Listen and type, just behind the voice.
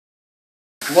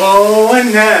Whoa,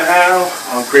 and now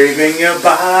I'm craving your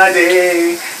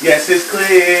body. Yes, it's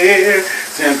clear.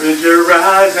 Temperature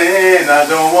rising. I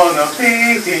don't wanna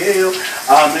feel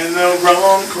I'm in the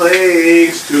wrong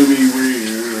place to be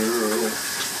real.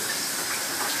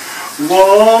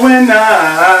 Whoa, and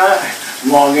I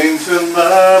longing to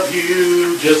love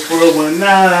you just for one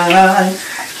night.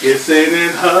 Kissing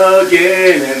and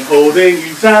hugging and holding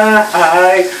you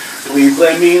tight. Please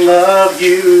let me love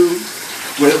you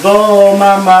with all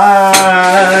my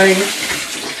might.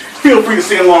 Feel free to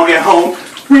sing along at home.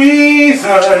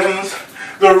 Reasons,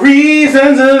 the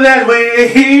reasons that we're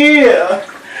here,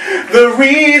 the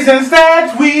reasons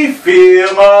that we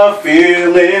feel our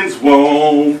feelings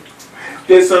won't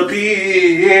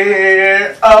disappear.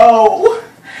 Oh,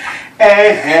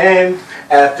 and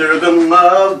after the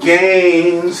love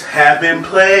games have been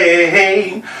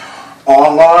played,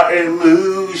 all our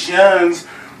illusions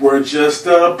were just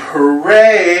a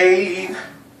parade.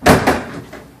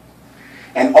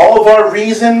 And all of our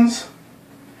reasons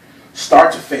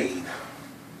start to fade.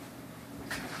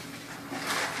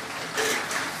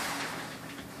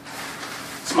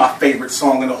 It's my favorite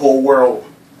song in the whole world.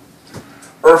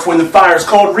 Earth, Wind, and Fire is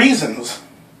called Reasons.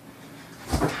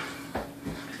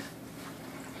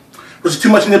 Was there too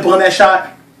much nipple in that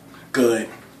shot? Good.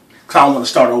 Because I don't want to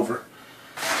start over.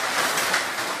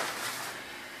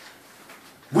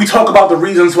 We talk about the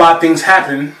reasons why things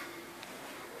happen.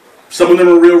 Some of them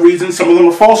are real reasons, some of them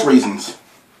are false reasons.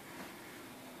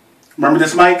 Remember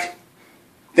this, Mike?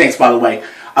 Thanks, by the way.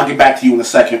 I'll get back to you in a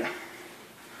second.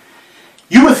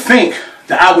 You would think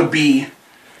that I would be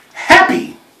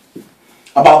happy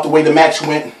about the way the match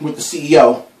went with the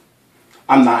CEO.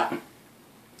 I'm not.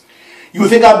 You would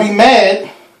think I'd be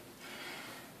mad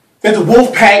that the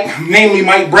Wolfpack, namely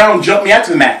Mike Brown, jumped me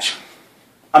after the match.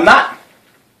 I'm not.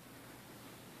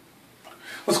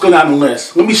 Let's go down the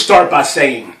list. Let me start by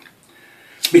saying,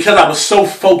 because I was so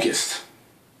focused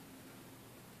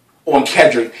on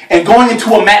Kedrick and going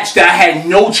into a match that I had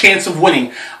no chance of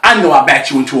winning, I know I backed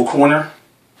you into a corner.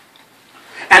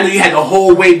 I know you had the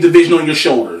whole weight division on your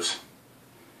shoulders.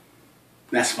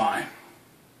 That's fine.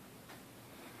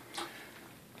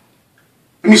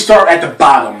 Let me start at the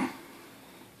bottom.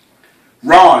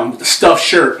 Ron with the stuffed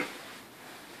shirt.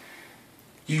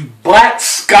 You black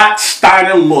Scott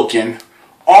Steiner looking,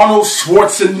 Arnold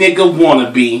Schwarzenegger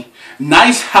wannabe,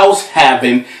 nice house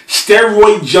having,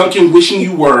 steroid junkin' wishing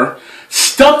you were,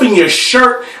 stuffing your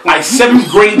shirt like 7th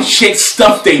grade chicks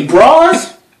stuff they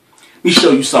bras. Let me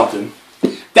show you something.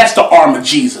 That's the arm of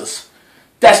Jesus.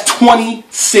 That's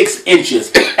 26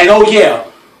 inches. And oh yeah,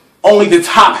 only the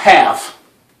top half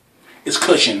is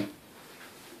cushion.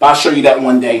 But I'll show you that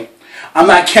one day. I'm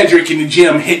not Kedrick in the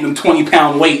gym hitting them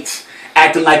 20-pound weights,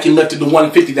 acting like you lifted the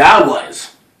 150 that I was.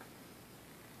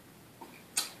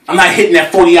 I'm not hitting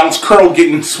that 40-ounce curl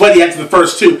getting sweaty after the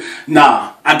first two.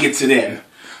 Nah, I gets it in.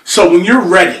 So when you're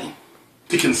ready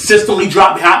to consistently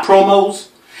drop hot promos,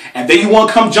 and then you want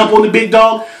to come jump on the big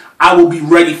dog, I will be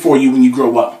ready for you when you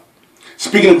grow up.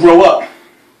 Speaking of grow up,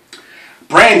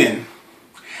 Brandon,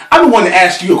 I've been wanting to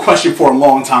ask you a question for a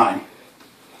long time.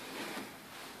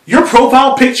 Your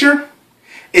profile picture,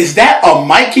 is that a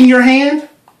mic in your hand?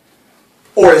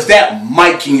 Or is that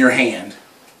Mike in your hand?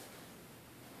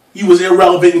 You was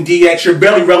irrelevant in DX. You're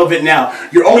barely relevant now.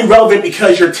 You're only relevant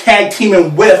because you're tag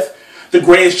teaming with the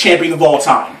greatest champion of all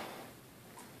time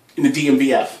in the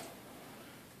DMVF.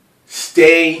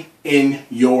 Stay in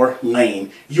your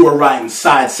lane. You are riding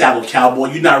side saddle,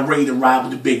 cowboy. You're not ready to ride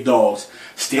with the big dogs.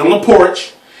 Stay on the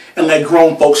porch and let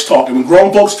grown folks talk. And when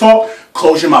grown folks talk,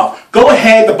 close your mouth. Go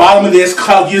ahead, the bottom of this,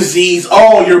 cloud your Z's.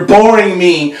 Oh, you're boring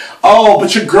me. Oh,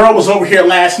 but your girl was over here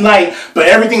last night, but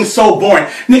everything's so boring.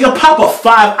 Nigga, pop a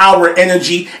 5-hour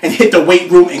energy and hit the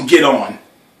weight room and get on.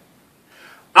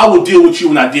 I will deal with you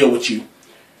when I deal with you.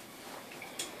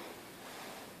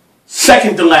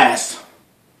 Second to last,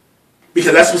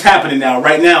 because that's what's happening now.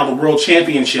 Right now, the World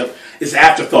Championship is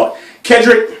afterthought.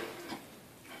 Kedrick,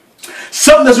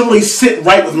 something doesn't really sit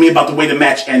right with me about the way the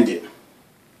match ended.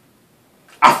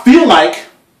 I feel like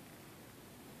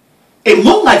it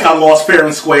looked like I lost fair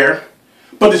and square,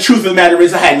 but the truth of the matter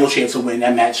is I had no chance of winning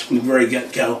that match from the very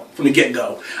get-go.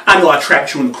 I know I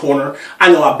trapped you in the corner.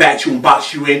 I know I backed you and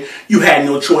boxed you in. You had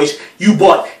no choice. You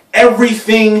bought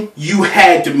everything you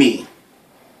had to me,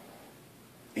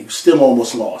 and you still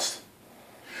almost lost.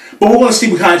 But we're going to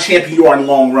see what kind of champion you are in the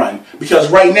long run, because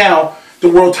right now the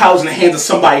world title's in the hands of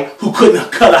somebody who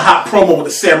couldn't cut a hot promo with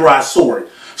a samurai sword.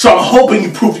 So I'm hoping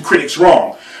you prove the critics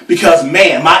wrong. Because,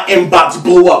 man, my inbox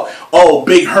blew up. Oh,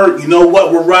 Big Hurt, you know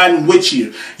what? We're riding with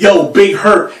you. Yo, Big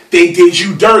Hurt, they did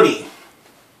you dirty.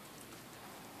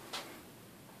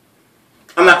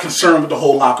 I'm not concerned with the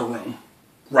whole locker room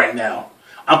right now.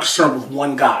 I'm concerned with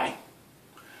one guy,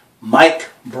 Mike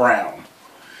Brown.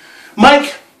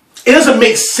 Mike, it doesn't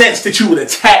make sense that you would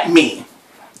attack me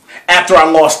after I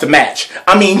lost the match.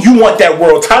 I mean, you want that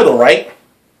world title, right?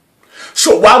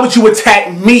 So why would you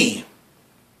attack me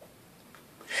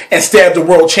instead of the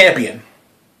world champion?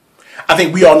 I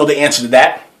think we all know the answer to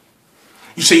that.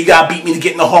 You say you gotta beat me to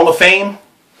get in the Hall of Fame?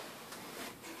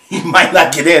 You might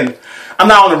not get in. I'm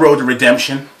not on the road to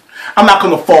redemption. I'm not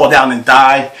going to fall down and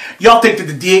die. Y'all think that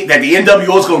the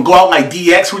NWO is going to go out like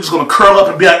DX? We're just going to curl up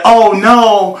and be like, oh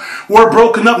no, we're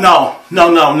broken up.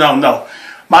 No.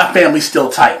 My family's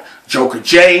still tight. Joker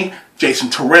J, Jason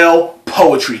Terrell,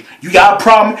 Poetry. You got a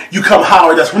problem? You come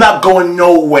holler at us. We're not going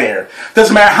nowhere.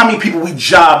 Doesn't matter how many people we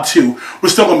job to. We're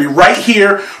still going to be right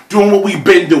here doing what we've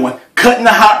been doing. Cutting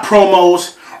the hot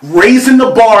promos, raising the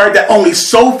bar that only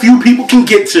so few people can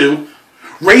get to,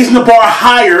 raising the bar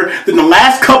higher than the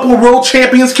last couple of world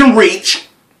champions can reach,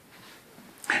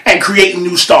 and creating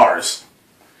new stars.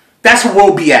 That's where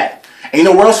we'll be at. And you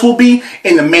know where else we'll be?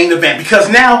 In the main event. Because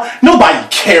now, nobody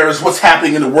cares what's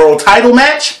happening in the world title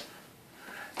match.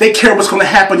 They care what's going to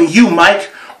happen to you, Mike.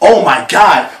 Oh my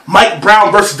God, Mike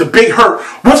Brown versus the Big Hurt.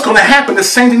 What's going to happen? The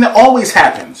same thing that always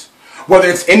happens. Whether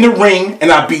it's in the ring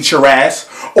and I beat your ass,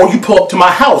 or you pull up to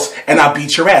my house and I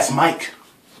beat your ass, Mike.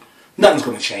 Nothing's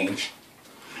going to change.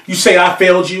 You say I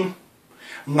failed you,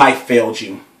 life failed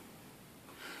you.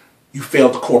 You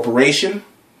failed the corporation.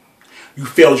 You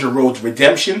failed your road to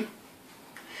redemption.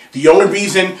 The only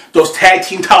reason those tag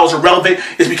team titles are relevant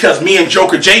is because me and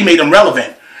Joker J made them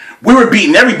relevant. We were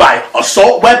beating everybody.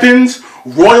 Assault weapons,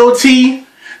 royalty,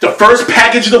 the first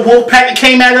package of the Wolfpack that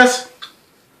came at us.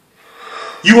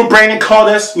 You and Brandon called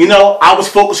us. You know, I was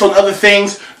focused on other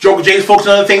things. Joker J was focused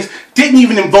on other things. Didn't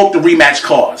even invoke the rematch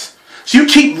clause. So you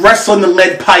keep wrestling the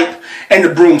lead pipe and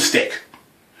the broomstick.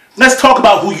 Let's talk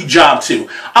about who you job to.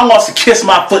 I lost a kiss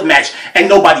my foot match and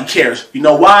nobody cares. You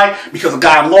know why? Because the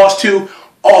guy I lost to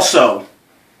also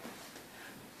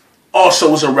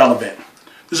is irrelevant.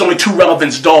 There's only two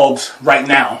relevance dogs right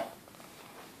now.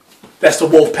 That's the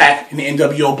Wolfpack and the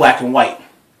NWO Black and White.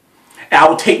 And I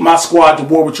will take my squad to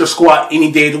war with your squad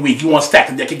any day of the week. You want to stack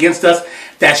the deck against us?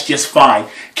 That's just fine.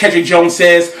 Kendrick Jones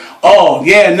says, oh,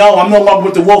 yeah, no, I'm no longer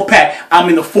with the Wolfpack. I'm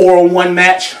in the 4-on-1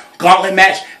 match, gauntlet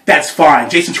match. That's fine.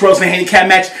 Jason Terrell's in a handicap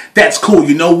match. That's cool.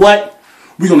 You know what?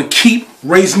 We're going to keep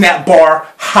raising that bar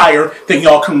higher than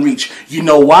y'all can reach. You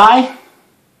know why?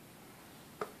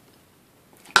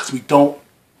 Because we don't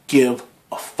give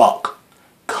a fuck.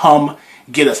 Come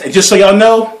get us. And just so y'all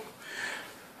know,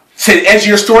 to the edge of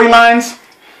your storylines,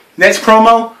 next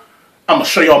promo, I'm going to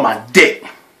show y'all my dick.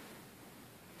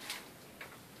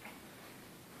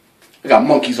 I got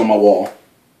monkeys on my wall.